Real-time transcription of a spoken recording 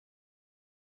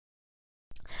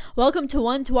Welcome to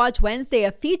One to Watch Wednesday,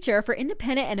 a feature for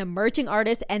independent and emerging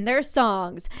artists and their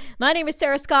songs. My name is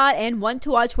Sarah Scott, and One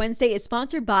to Watch Wednesday is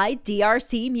sponsored by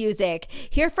DRC Music,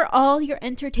 here for all your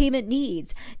entertainment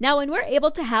needs. Now, when we're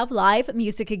able to have live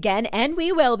music again, and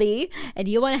we will be, and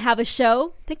you want to have a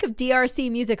show, think of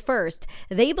DRC Music first.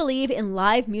 They believe in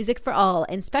live music for all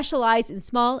and specialize in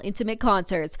small, intimate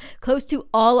concerts close to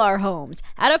all our homes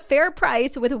at a fair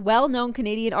price with well-known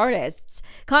Canadian artists.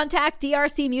 Contact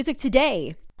DRC Music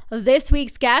today. This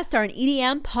week's guests are an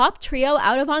EDM pop trio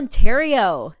out of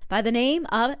Ontario by the name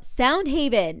of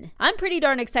Soundhaven. I'm pretty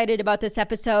darn excited about this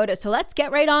episode, so let's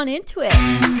get right on into it.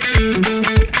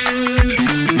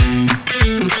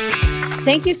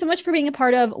 Thank you so much for being a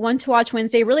part of One to Watch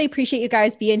Wednesday. Really appreciate you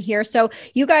guys being here. So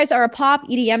you guys are a pop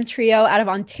EDM trio out of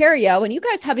Ontario, and you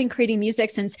guys have been creating music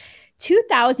since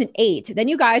 2008. Then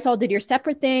you guys all did your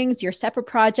separate things, your separate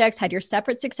projects, had your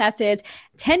separate successes.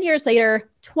 10 years later,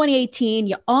 2018,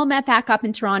 you all met back up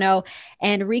in Toronto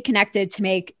and reconnected to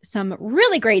make some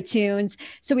really great tunes.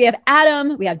 So we have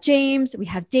Adam, we have James, we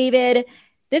have David.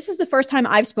 This is the first time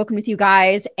I've spoken with you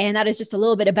guys, and that is just a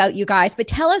little bit about you guys. But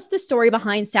tell us the story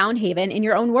behind Soundhaven in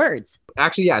your own words.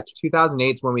 Actually,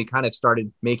 2008 is when we kind of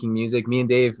started making music. Me and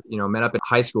Dave, met up in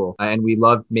high school and we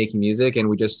loved making music, and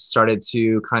we just started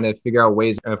to kind of figure out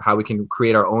ways of how we can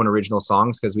create our own original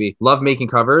songs because we love making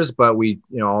covers, but we,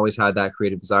 always had that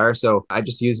creative desire. So I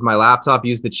just used my laptop,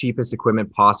 used the cheapest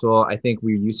equipment possible. I think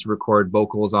we used to record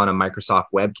vocals on a Microsoft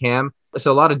webcam. So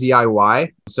a lot of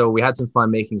DIY. So we had some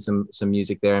fun making some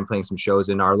music there and playing some shows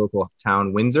in our local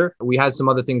town, Windsor. We had some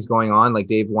other things going on. Like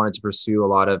Dave wanted to pursue a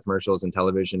lot of commercials and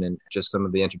television and just some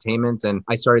of the entertainment. And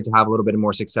I started to have a little bit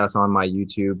more success on my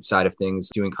YouTube side of things,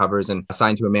 doing covers and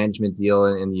signed to a management deal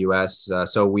in the US.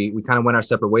 So we kind of went our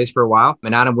separate ways for a while.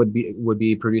 And Adam would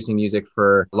be producing music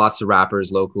for lots of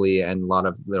rappers locally and a lot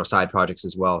of little side projects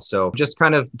as well. So just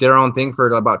kind of did our own thing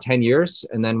for about 10 years.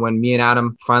 And then when me and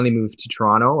Adam finally moved to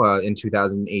Toronto in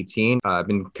 2018. I've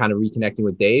been kind of reconnecting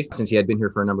with Dave since he had been here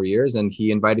for a number of years, and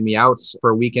he invited me out for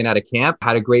a weekend at a camp.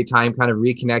 Had a great time kind of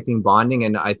reconnecting, bonding,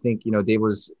 and I think, Dave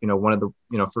was, one of the,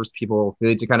 first people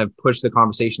really to kind of push the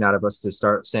conversation out of us to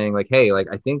start saying like, hey, like,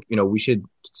 I think, we should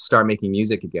start making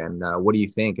music again. What do you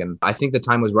think? And I think the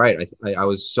time was right. I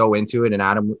was so into it, and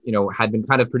Adam, had been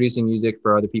kind of producing music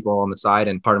for other people on the side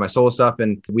and part of my solo stuff.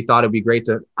 And we thought it'd be great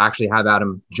to actually have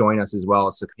Adam join us as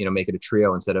well, to, make it a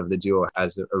trio instead of the duo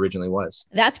as it originally was.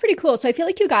 That's pretty cool. So I feel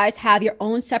like you guys have your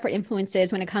own separate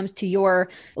influences when it comes to your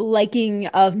liking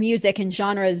of music and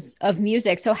genres of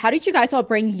music. So how did you guys all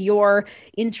bring your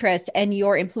interests and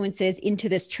your influences into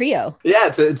this trio? Yeah,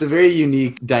 it's a very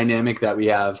unique dynamic that we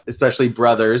have, especially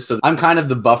brothers. So I'm kind of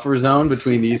the buffer zone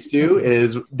between these two.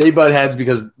 Is they butt heads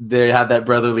because they have that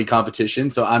brotherly competition.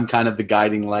 So I'm kind of the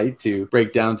guiding light to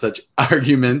break down such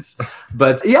arguments.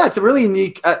 But yeah, it's a really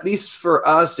unique, at least for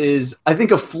us, is I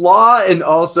think a flaw and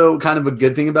also kind of a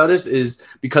good thing about us is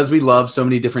because we love so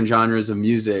many different genres of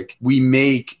music, we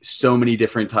make so many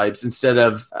different types instead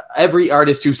of every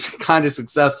artist who's kind of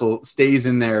successful stays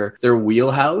in their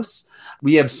wheelhouse.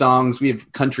 We have songs, we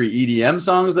have country EDM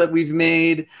songs that we've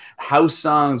made, house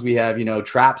songs, we have,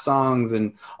 trap songs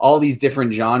and all these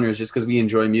different genres just because we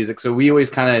enjoy music. So we always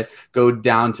kind of go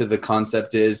down to the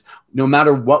concept is no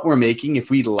matter what we're making, if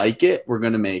we like it, we're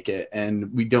going to make it.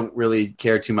 And we don't really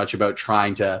care too much about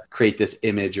trying to create this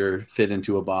image or fit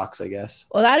into a box, I guess.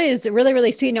 Well, that is really,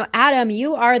 really sweet. Now, Adam,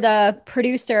 you are the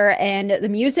producer and the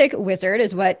music wizard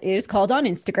is what it is called on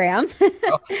Instagram.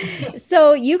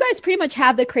 So you guys pretty much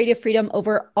have the creative freedom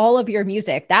over all of your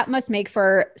music. That must make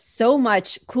for so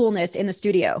much coolness in the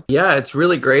studio. Yeah, it's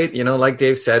really great. Like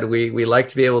Dave said, we like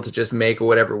to be able to just make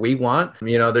whatever we want.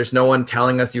 There's no one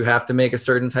telling us you have to make a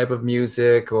certain type of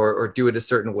music or do it a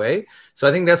certain way. So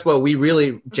I think that's what we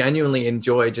really genuinely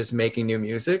enjoy, just making new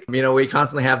music. We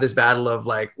constantly have this battle of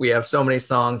like, we have so many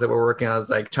songs that we're working on.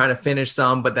 It's like trying to finish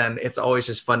some, but then it's always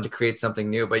just fun to create something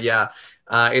new. But yeah,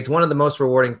 it's one of the most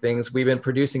rewarding things. We've been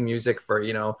producing music for,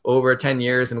 over 10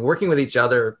 years and working with each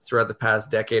other throughout the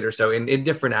past decade or so in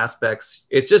different aspects.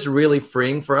 It's just really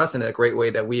freeing for us in a great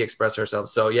way that we express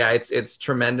ourselves. So yeah, it's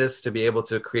tremendous to be able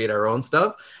to create our own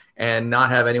stuff and not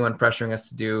have anyone pressuring us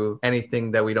to do anything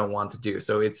that we don't want to do.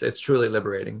 So it's truly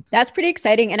liberating. That's pretty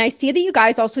exciting. And I see that you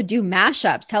guys also do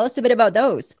mashups. Tell us a bit about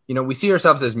those. We see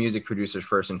ourselves as music producers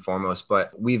first and foremost,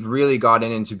 but we've really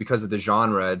gotten into, because of the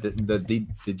genre, the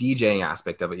DJing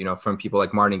aspect of it, from people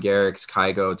like Martin Garrix,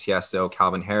 Kygo, Tiesto,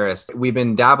 Calvin Harris. We've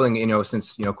been dabbling,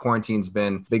 since, quarantine's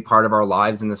been a big part of our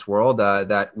lives in this world,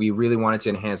 that we really wanted to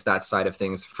enhance that side of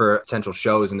things for potential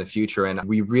shows in the future. And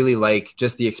we really like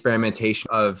just the experimentation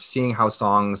of seeing how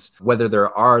songs, whether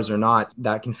they're ours or not,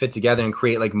 that can fit together and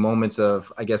create like moments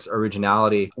of, I guess,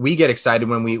 originality. We get excited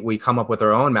when we come up with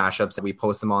our own mashups that we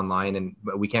post them online, and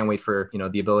we can't wait for, you know,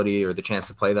 the ability or the chance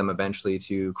to play them eventually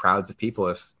to crowds of people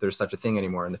if there's such a thing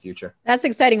anymore in the future. That's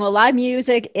exciting. Well, live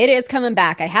music, it is coming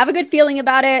back. I have a good feeling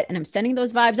about it, and I'm sending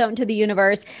those vibes out into the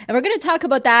universe. And we're going to talk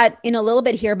about that in a little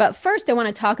bit here. But first, I want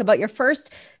to talk about your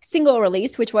first single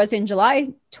release, which was in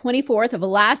July 24th of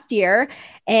last year.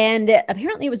 And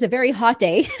apparently it was a very hot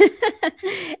day.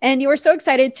 And you were so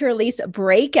excited to release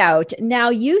Breakout. Now,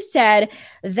 you said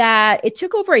that it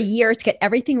took over a year to get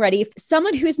everything ready.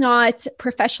 Someone who's not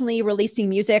professionally releasing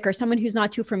music, or someone who's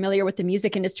not too familiar with the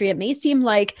music industry, it may seem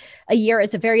like a year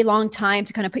is a very long time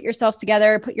to kind of put yourselves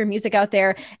together, put your music out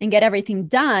there, and get everything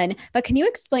done. But can you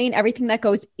explain everything that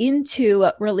goes into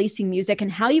releasing music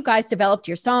and how you guys developed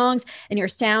your songs and your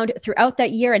sound throughout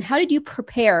that year? And how did you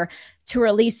prepare to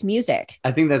release music?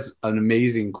 I think that's an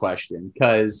amazing question,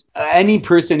 because any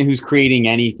person who's creating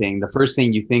anything, the first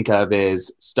thing you think of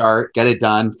is start, get it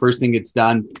done. First thing it's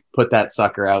done, put that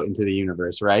sucker out into the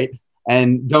universe, right?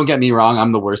 And don't get me wrong,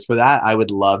 I'm the worst for that. I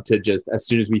would love to just, as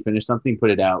soon as we finish something,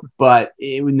 put it out. But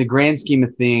in the grand scheme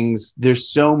of things, there's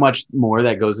so much more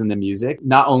that goes into music.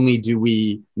 Not only do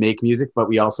we make music, but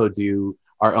we also do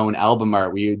our own album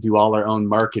art. We do all our own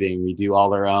marketing. We do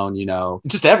all our own, you know,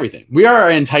 just everything. We are our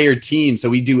entire team.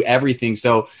 So we do everything.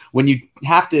 So when you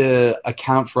have to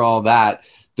account for all that,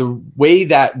 the way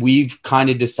that we've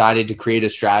kind of decided to create a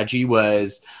strategy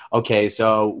was, okay,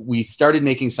 so we started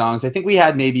making songs. I think we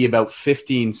had maybe about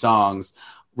 15 songs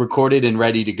recorded and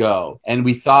ready to go. And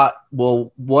we thought,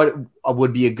 well, what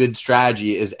would be a good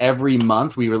strategy is every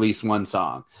month we release one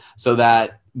song, so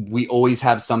that we always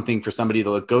have something for somebody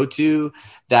to go to,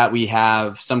 that we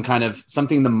have some kind of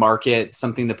something to market,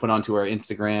 something to put onto our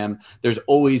Instagram. There's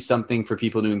always something for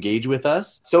people to engage with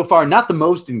us. So far, not the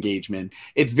most engagement.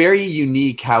 It's very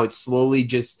unique how it's slowly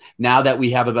just, now that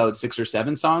we have about 6 or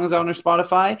 7 songs on our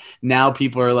Spotify, now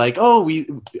people are like, oh,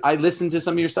 I listened to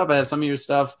some of your stuff. I have some of your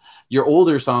stuff. Your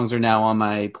older songs are now on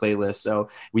my playlist. So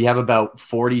we have about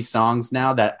 40 songs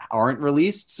now that aren't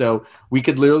released. So we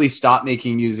could literally stop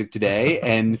making music today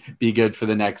and be good for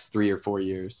the next 3 or 4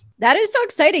 years. That is so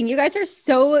exciting. You guys are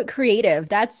so creative.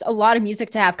 That's a lot of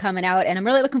music to have coming out, and I'm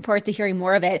really looking forward to hearing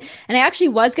more of it. And I actually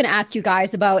was going to ask you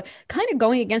guys about kind of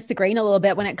going against the grain a little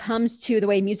bit when it comes to the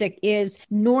way music is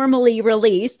normally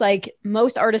released. Like,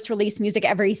 most artists release music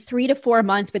every 3 to 4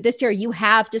 months, but this year you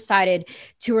have decided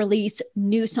to release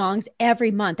new songs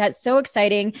every month. That's so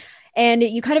exciting. And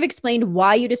you kind of explained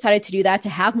why you decided to do that, to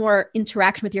have more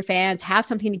interaction with your fans, have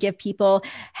something to give people,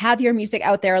 have your music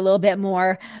out there a little bit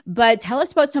more. But tell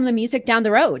us about some of the music down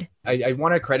the road. I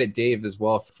want to credit Dave as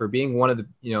well for being one of the,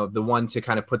 you know, the one to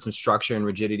kind of put some structure and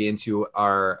rigidity into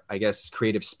our, I guess,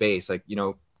 creative space. Like, you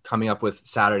know, coming up with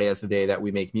Saturday as the day that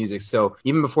we make music. So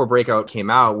even before Breakout came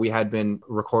out, we had been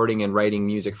recording and writing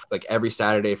music like every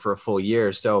Saturday for a full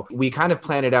year. So we kind of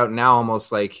planned it out now,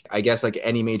 almost like, I guess, like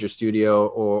any major studio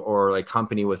or like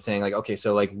company with saying like, okay,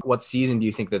 so like what season do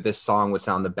you think that this song would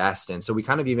sound the best in? So we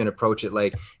kind of even approach it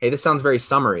like, hey, this sounds very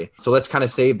summery, so let's kind of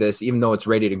save this, even though it's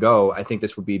ready to go. I think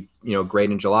this would be, you know,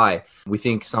 great in July. We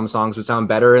think some songs would sound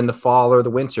better in the fall or the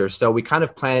winter. So we kind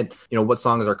of planned, you know, what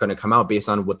songs are going to come out based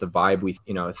on what the vibe we,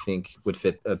 you know, think would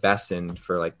fit best in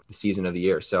for like the season of the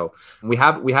year. So we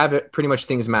have it pretty much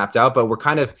things mapped out, but we're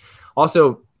kind of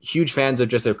also huge fans of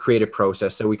just a creative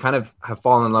process. So we kind of have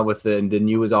fallen in love with the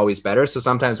new is always better. So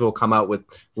sometimes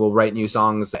we'll write new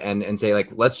songs and say like,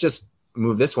 let's just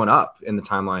move this one up in the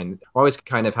timeline. We're always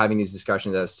kind of having these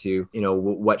discussions as to, you know,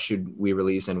 what should we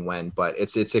release and when, but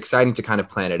it's exciting to kind of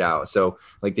plan it out. So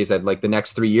like Dave said, like the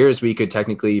next 3 years, we could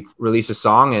technically release a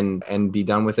song and be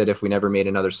done with it if we never made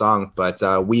another song. But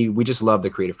we just love the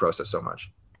creative process so much.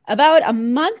 About a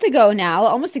month ago now,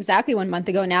 almost exactly 1 month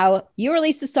ago now, you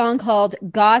released a song called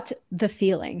Got the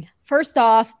Feeling. First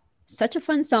off, such a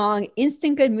fun song,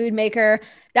 instant good mood maker.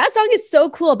 That song is so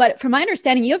cool. But from my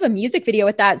understanding, you have a music video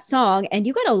with that song and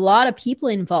you got a lot of people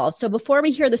involved. So before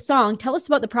we hear the song, tell us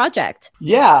about the project.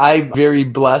 Yeah, I'm very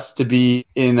blessed to be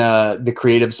in the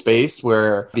creative space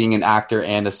where being an actor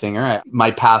and a singer,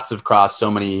 my paths have crossed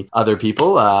so many other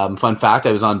people. Fun fact,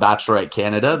 I was on Bachelorette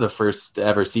Canada, the first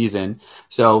ever season.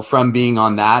 So from being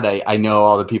on that, I know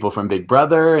all the people from Big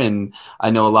Brother, and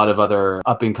I know a lot of other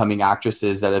up and coming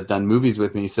actresses that have done movies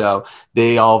with me. So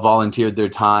they all volunteered their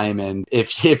time. And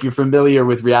if if you're familiar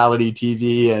with reality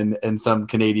TV and some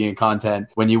Canadian content,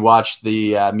 when you watch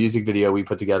the music video we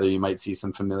put together, you might see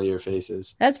some familiar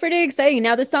faces. That's pretty exciting.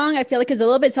 Now, the song I feel like is a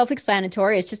little bit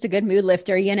self-explanatory. It's just a good mood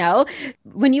lifter, you know.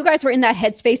 When you guys were in that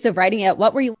headspace of writing it,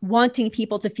 what were you wanting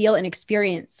people to feel and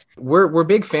experience? We're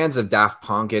big fans of Daft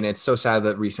Punk, and it's so sad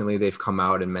that recently they've come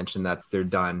out and mentioned that they're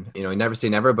done. You know, never say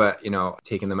never, but, you know,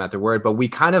 taking them at their word. But we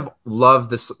kind of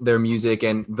love their music,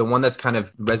 and the one that's kind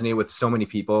of resonated with so many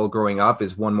people growing up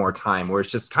is One More Time, where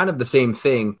it's just kind of the same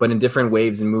thing, but in different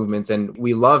waves and movements. And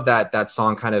we love that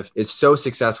song kind of is so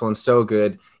successful and so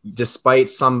good, despite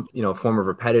some, you know, form of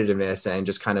repetitiveness and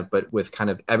just kind of, but with kind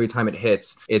of every time it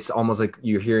hits, it's almost like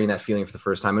you're hearing that feeling for the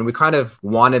first time. And we kind of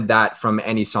wanted that from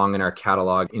any song in our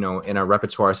catalog, you know, in our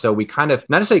repertoire. So we kind of,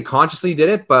 not to say consciously did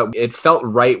it, but it felt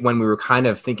right when we were kind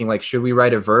of thinking like, should we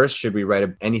write a verse? Should we write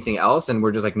anything else? And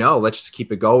we're just like, no, let's just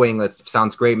keep it going.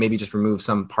 Sounds great. Maybe just remove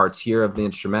some parts here of the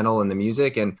instrumental and the music.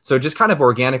 And so just kind of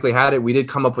organically had it. We did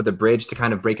come up with a bridge to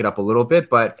kind of break it up a little bit,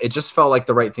 but it just felt like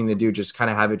the right thing to do. Just kind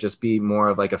of have it just be more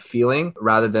of like a feeling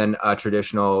rather than a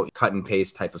traditional cut and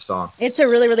paste type of song. It's a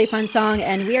really, really fun song,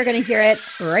 and we are going to hear it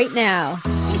right now.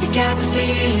 If you got the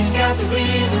feeling, got the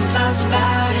rhythm, find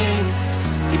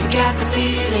somebody. If you got the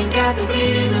feeling, got the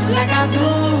rhythm like I do.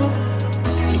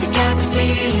 If you got the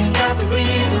feeling, got the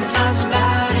rhythm, find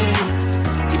somebody.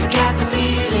 If you got the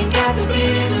feeling, got the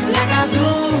rhythm like I do.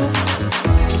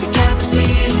 If you got the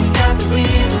feeling, got the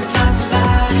rhythm, find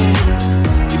somebody.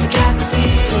 If you got the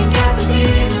feeling, got the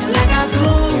rhythm like I do.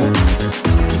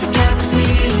 If you got the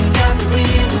feeling, got the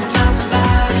rhythm, find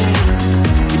somebody.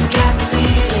 If you got the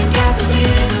feeling, got the rhythm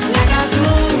like I do.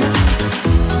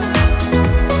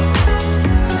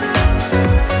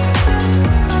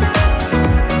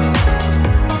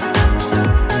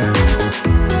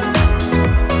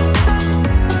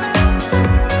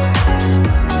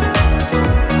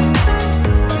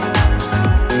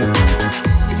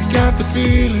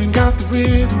 Feeling, got the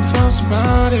rhythm, find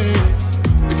somebody.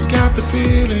 If you got the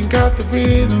feeling, got the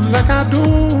rhythm like I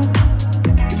do.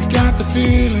 If you got the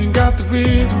feeling, got the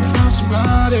rhythm, find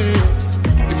somebody.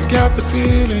 If you got the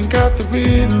feeling, got the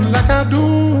rhythm like I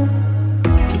do.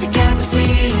 If you got the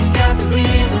feeling, got the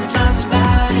rhythm, find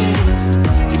somebody.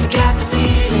 If you got the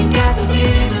feeling, got the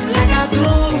rhythm like I do.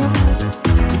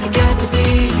 If you got the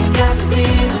feeling, got the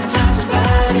rhythm, find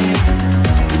somebody.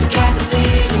 If you got the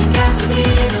feeling, got the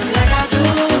rhythm like I do.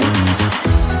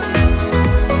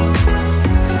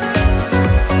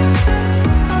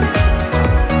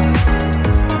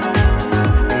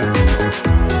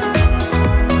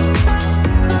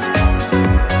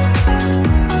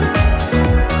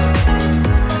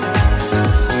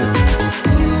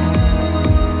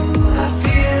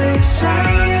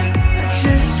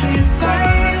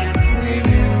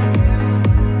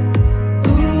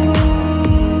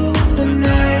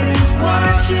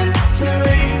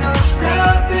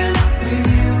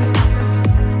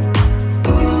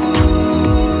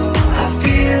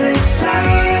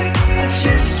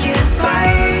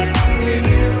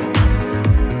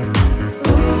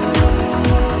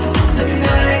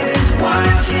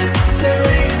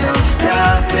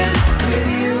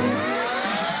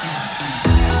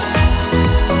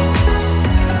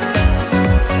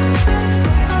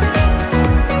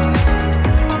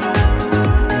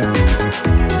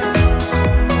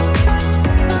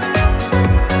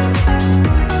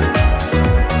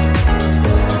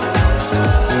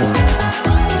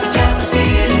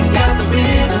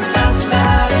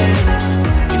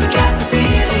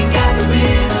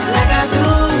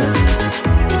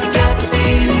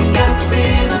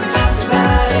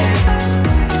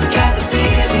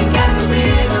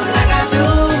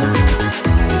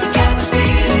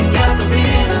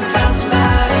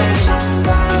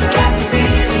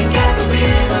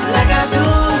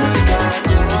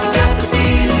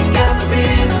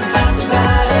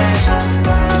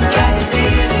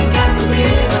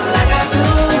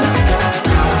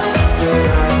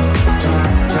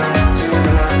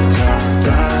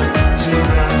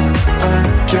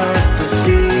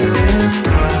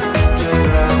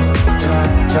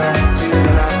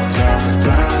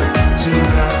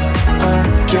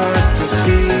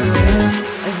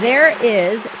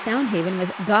 Is Soundhaven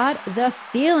with Got the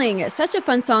Feeling. Such a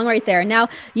fun song right there. Now,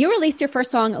 you released your first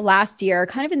song last year,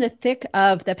 kind of in the thick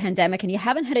of the pandemic, and you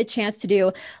haven't had a chance to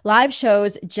do live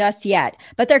shows just yet,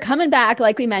 but they're coming back.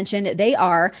 Like we mentioned, they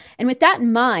are. And with that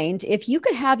in mind, if you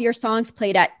could have your songs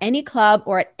played at any club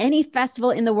or at any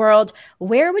festival in the world,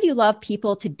 where would you love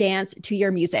people to dance to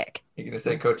your music? You're going to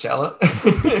say Coachella?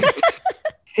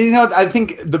 You know, I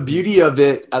think the beauty of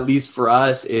it, at least for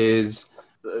us, is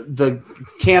the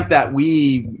camp that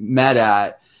we met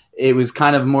at it was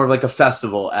kind of more like a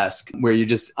festival-esque where you're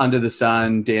just under the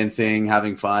sun, dancing,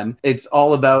 having fun. It's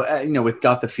all about, with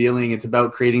Got the Feeling, it's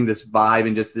about creating this vibe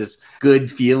and just this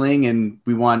good feeling. And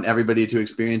we want everybody to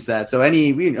experience that. So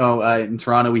in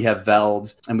Toronto, we have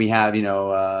Veld, and we have,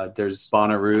 there's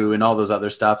Bonnaroo and all those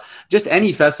other stuff. Just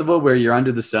any festival where you're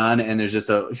under the sun and there's just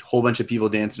a whole bunch of people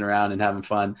dancing around and having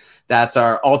fun. That's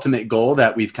our ultimate goal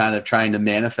that we've kind of trying to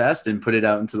manifest and put it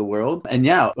out into the world. And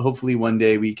yeah, hopefully one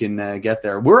day we can get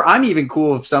there. I'm even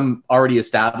cool if some already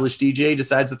established DJ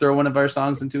decides to throw one of our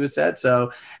songs into a set.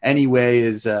 So anyway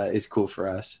is cool for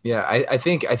us. Yeah, I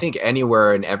think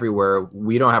anywhere and everywhere,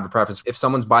 we don't have a preference. If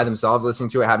someone's by themselves listening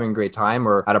to it, having a great time,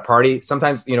 or at a party,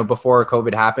 sometimes, before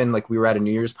COVID happened, like we were at a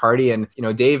New Year's party and,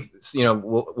 Dave,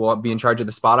 will be in charge of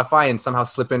the Spotify and somehow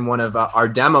slip in one of our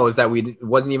demos that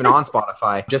wasn't even on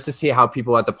Spotify, just to see how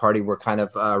people at the party were kind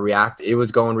of react. It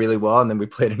was going really well. And then we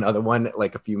played another one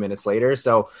like a few minutes later.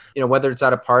 So, whether it's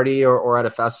at a party or at a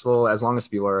festival, as long as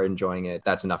people are enjoying it,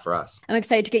 that's enough for us. I'm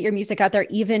excited to get your music out there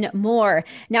even more.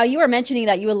 Now, you were mentioning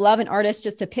that you would love an artist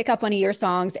just to pick up one of your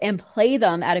songs and play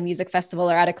them at a music festival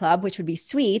or at a club, which would be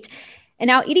sweet. And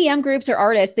now EDM groups or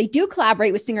artists, they do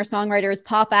collaborate with singer-songwriters,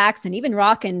 pop acts, and even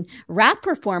rock and rap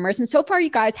performers. And so far, you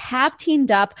guys have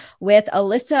teamed up with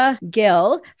Alyssa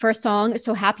Gill for a song,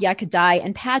 So Happy I Could Die,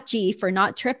 and Pat G for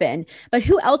Not Trippin'. But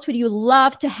who else would you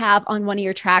love to have on one of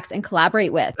your tracks and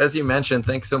collaborate with? As you mentioned,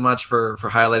 thanks so much for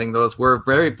highlighting those. We're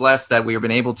very blessed that we've been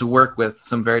able to work with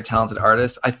some very talented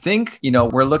artists. I think,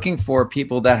 we're looking for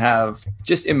people that have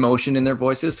just emotion in their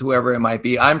voices, whoever it might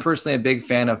be. I'm personally a big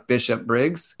fan of Bishop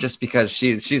Briggs, just because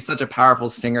she's such a powerful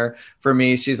singer. For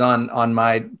me, she's on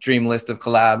my dream list of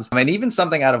collabs. And even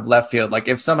something out of left field, like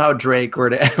if somehow Drake were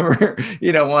to ever,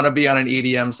 want to be on an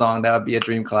EDM song, that would be a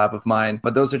dream collab of mine.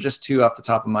 But those are just two off the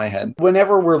top of my head.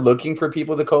 Whenever we're looking for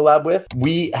people to collab with,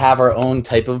 we have our own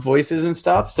type of voices and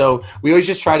stuff. So we always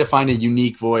just try to find a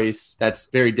unique voice that's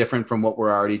very different from what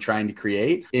we're already trying to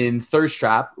create. In Thirst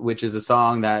Trap, which is a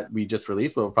song that we just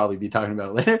released, but we'll probably be talking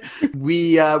about later,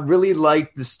 we really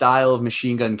like the style of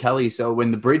Machine Gun Kelly. So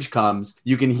when the bridge comes,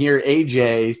 you can hear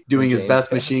AJ doing his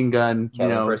best Machine Gun,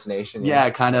 impersonation. Yeah,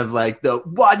 kind of like the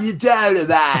 "what you doing to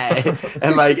that?"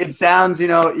 And like it sounds,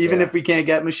 even if we can't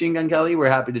get Machine Gun Kelly, we're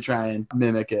happy to try and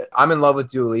mimic it. I'm in love with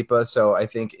Dua Lipa, so I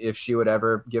think if she would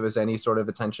ever give us any sort of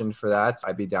attention for that,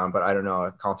 I'd be down. But I don't know,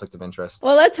 a conflict of interest.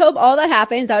 Well, let's hope all that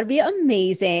happens. That would be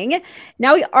amazing.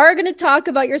 Now we are going to talk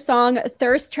about your song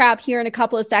Thirst Trap here in a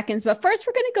couple of seconds, but first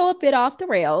we're going to go a bit off the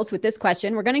rails with this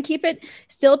question. We're going to keep it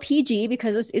still PG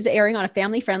because this is airing on a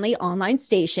family-friendly online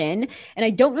station. And I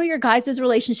don't know your guys'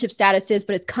 relationship status is,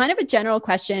 but it's kind of a general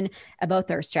question about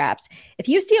thirst traps. If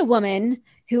you see a woman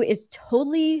who is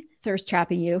totally thirst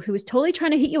trapping you, who is totally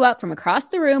trying to hit you up from across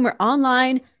the room or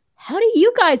online, how do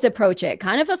you guys approach it?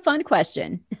 Kind of a fun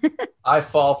question. I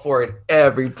fall for it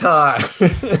every time.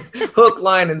 Hook,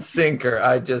 line, and sinker.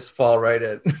 I just fall right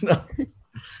in.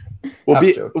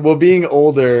 Well, being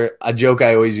older, a joke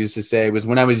I always used to say was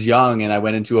when I was young and I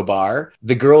went into a bar,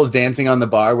 the girls dancing on the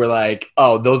bar were like,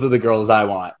 oh, those are the girls I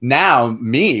want. Now,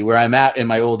 me, where I'm at in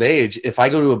my old age, if I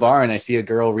go to a bar and I see a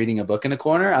girl reading a book in a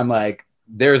corner, I'm like,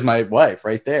 there's my wife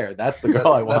right there. That's the girl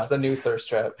I want. That's the new thirst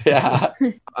trap. Yeah.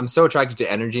 I'm so attracted to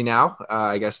energy now.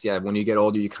 I guess, yeah, when you get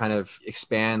older, you kind of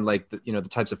expand like the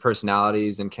types of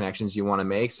personalities and connections you want to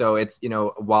make. So it's,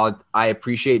 while I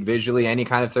appreciate visually any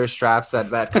kind of thirst traps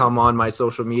that come on my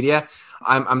social media,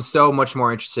 I'm so much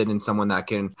more interested in someone that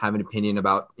can have an opinion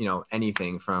about,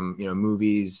 anything from,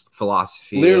 movies,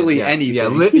 philosophy. Literally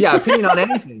anything. Opinion on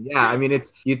anything. Yeah. I mean,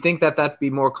 you'd think that'd be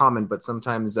more common, but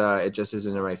sometimes it just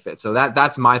isn't the right fit. So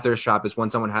that's my thirst trap, is when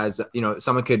someone has,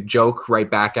 someone could joke right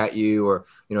back at you, or,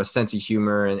 sense of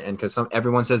humor. And because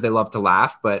everyone says they love to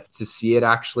laugh, but to see it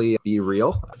actually be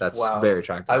real, that's very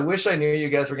attractive. I wish I knew you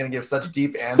guys were going to give such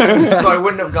deep answers, so I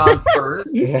wouldn't have gone first.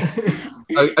 Yeah.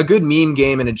 A good meme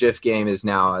game and a GIF game is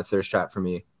now a thirst trap for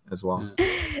me as well.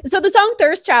 So the song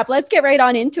Thirst Trap, let's get right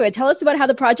on into it. Tell us about how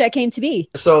the project came to be.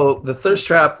 So the Thirst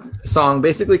Trap song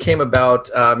basically came about,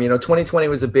 2020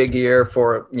 was a big year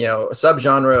for, a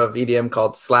subgenre of EDM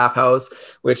called Slap House,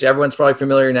 which everyone's probably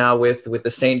familiar now with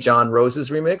the St. John Roses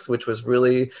remix, which was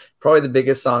really probably the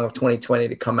biggest song of 2020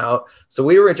 to come out. So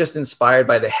we were just inspired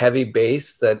by the heavy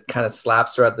bass that kind of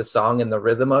slaps throughout the song and the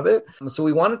rhythm of it. So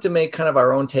we wanted to make kind of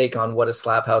our own take on what a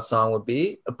Slap House song would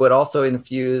be, but also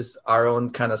infuse our own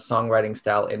kind of songwriting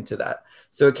style into that.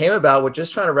 So it came about with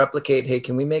just trying to replicate, hey,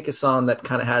 can we make a song that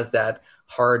kind of has that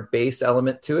hard bass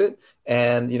element to it?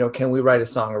 And, can we write a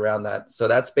song around that? So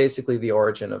that's basically the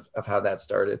origin of how that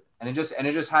started. And it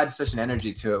just had such an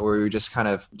energy to it where we were just kind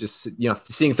of just,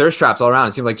 seeing thirst traps all around.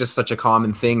 It seemed like just such a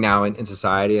common thing now in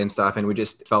society and stuff. And we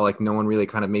just felt like no one really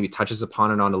kind of maybe touches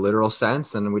upon it on a literal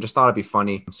sense. And we just thought it'd be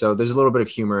funny. So there's a little bit of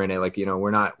humor in it. Like,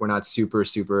 we're not super,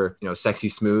 sexy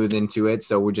smooth into it.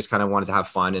 So we just kind of wanted to have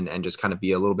fun and just kind of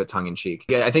be a little bit tongue in cheek.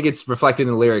 Yeah, I think it's reflected in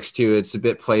the lyrics too. It's a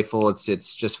bit playful.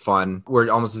 It's just fun.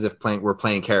 We're almost as if we're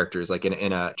playing characters like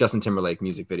in a Justin Timberlake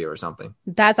music video or something.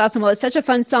 That's awesome. Well, it's such a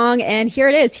fun song. And here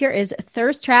it is. Here is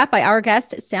Thirst Trap by our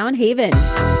guest, Soundhaven.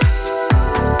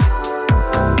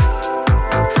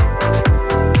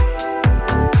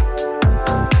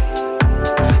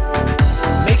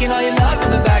 Making all your love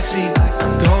in the backseat,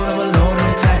 going home alone in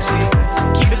a taxi.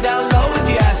 Keep it down low if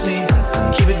you ask me.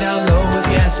 Keep it down low if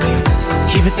you ask me.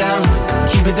 Keep it down low.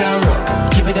 Keep it down,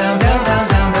 down, down,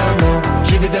 down, down low.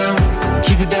 Keep it down low.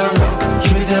 Keep it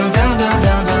down, down, down,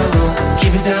 down, down low.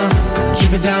 Keep it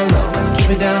down low. Keep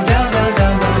it down, down, down,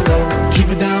 down, down low. Keep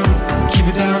it down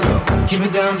low. Keep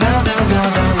it down, down, down,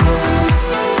 down, down low.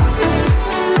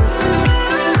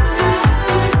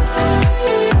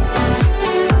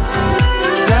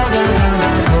 Down, down, down,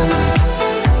 down low.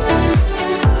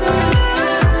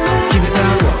 Keep it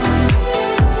down low.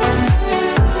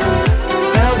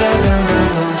 Down, down, down,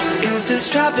 down low. It was this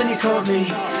trap and you caught me,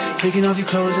 taking off your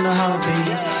clothes in a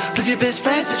heartbeat. With your best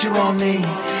friends that you want me.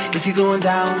 If you're going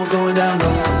down, we're going down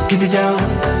low. Keep it down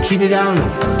low. Keep it down,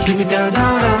 down,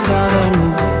 down, down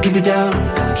low. Keep it down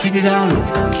low. Keep it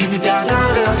down,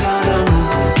 down, down, down low.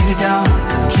 Keep it down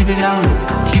low. Keep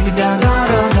it down, down,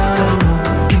 down, down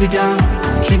low. Keep it down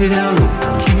low.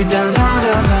 Keep it down, down,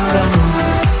 down, down low.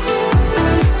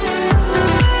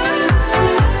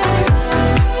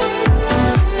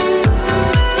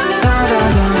 Down, down,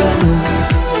 down, down low.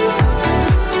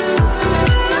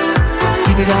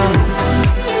 Keep it down low.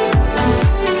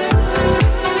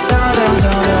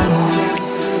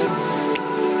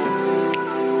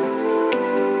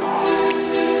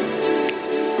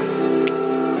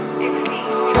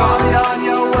 Call me on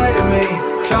your way to me,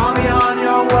 call me on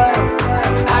your way.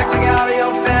 Acting out of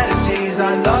your fantasies,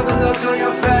 I love the look on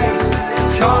your face.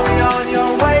 Call me on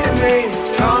your way to me,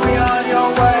 call me on your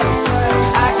way.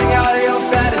 Acting out of your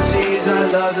fantasies, I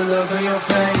love the look on your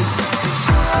face.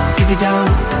 Keep it down,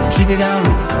 keep it down,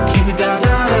 keep it down,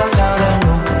 down, down, down, down.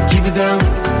 Keep it down,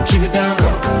 keep it down,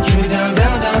 keep it down,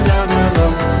 down, down, down, down,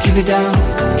 low. Keep it down,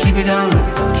 keep it down,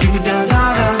 keep it down,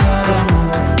 down, down, down,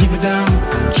 down. Keep it down,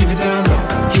 keep it down,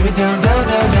 keep it down, down,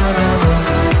 down, down, down, low.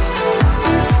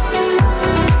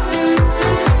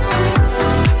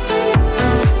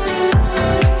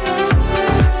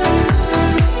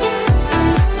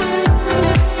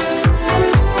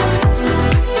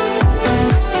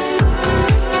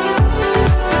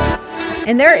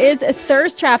 And there is a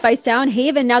Thirst Trap by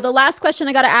Soundhaven. Now, the last question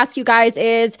I got to ask you guys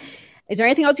is there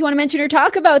anything else you want to mention or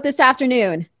talk about this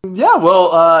afternoon? Yeah,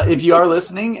 well, if you are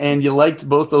listening and you liked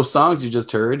both those songs you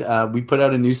just heard, we put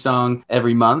out a new song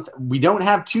every month. We don't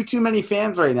have too many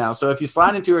fans right now. So if you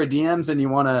slide into our DMs and you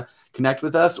want to connect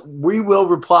with us, we will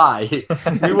reply.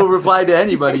 We will reply to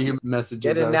anybody who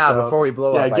messages us. Get it now before we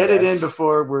blow up. Yeah, get it in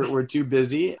before we're too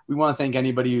busy. We want to thank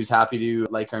anybody who's happy to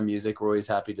like our music. We're always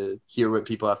happy to hear what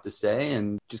people have to say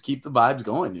and just keep the vibes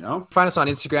going, Find us on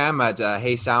Instagram at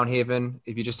Hey Soundhaven.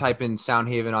 If you just type in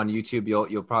Soundhaven on YouTube,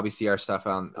 you'll probably see our stuff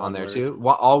on there too.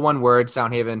 All one word,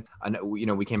 Soundhaven. And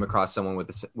we came across someone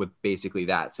with basically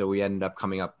that. So we ended up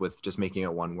coming up with just making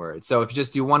it one word. So if you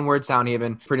just do one word,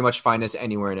 Soundhaven, pretty much find us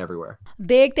anywhere and everywhere.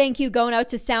 Big thank you going out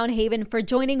to Soundhaven for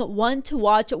joining One to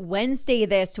Watch Wednesday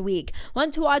this week.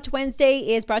 One to Watch Wednesday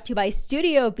is brought to you by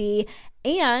Studio B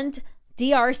and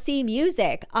DRC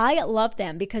Music. I love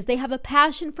them because they have a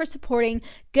passion for supporting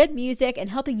good music and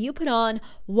helping you put on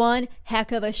one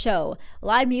heck of a show.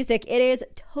 Live music, it is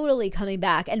totally coming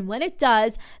back. And when it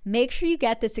does, make sure you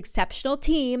get this exceptional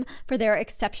team for their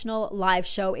exceptional live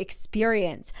show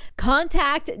experience.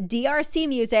 Contact DRC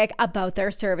Music about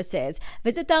their services.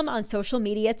 Visit them on social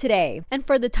media today. And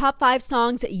for the top 5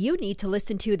 songs you need to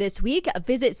listen to this week,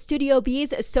 visit Studio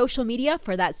B's social media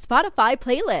for that Spotify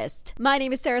playlist. My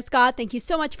name is Sarah Scott. Thank you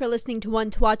so much for listening to One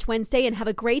to Watch Wednesday and have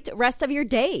a great rest of your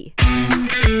day.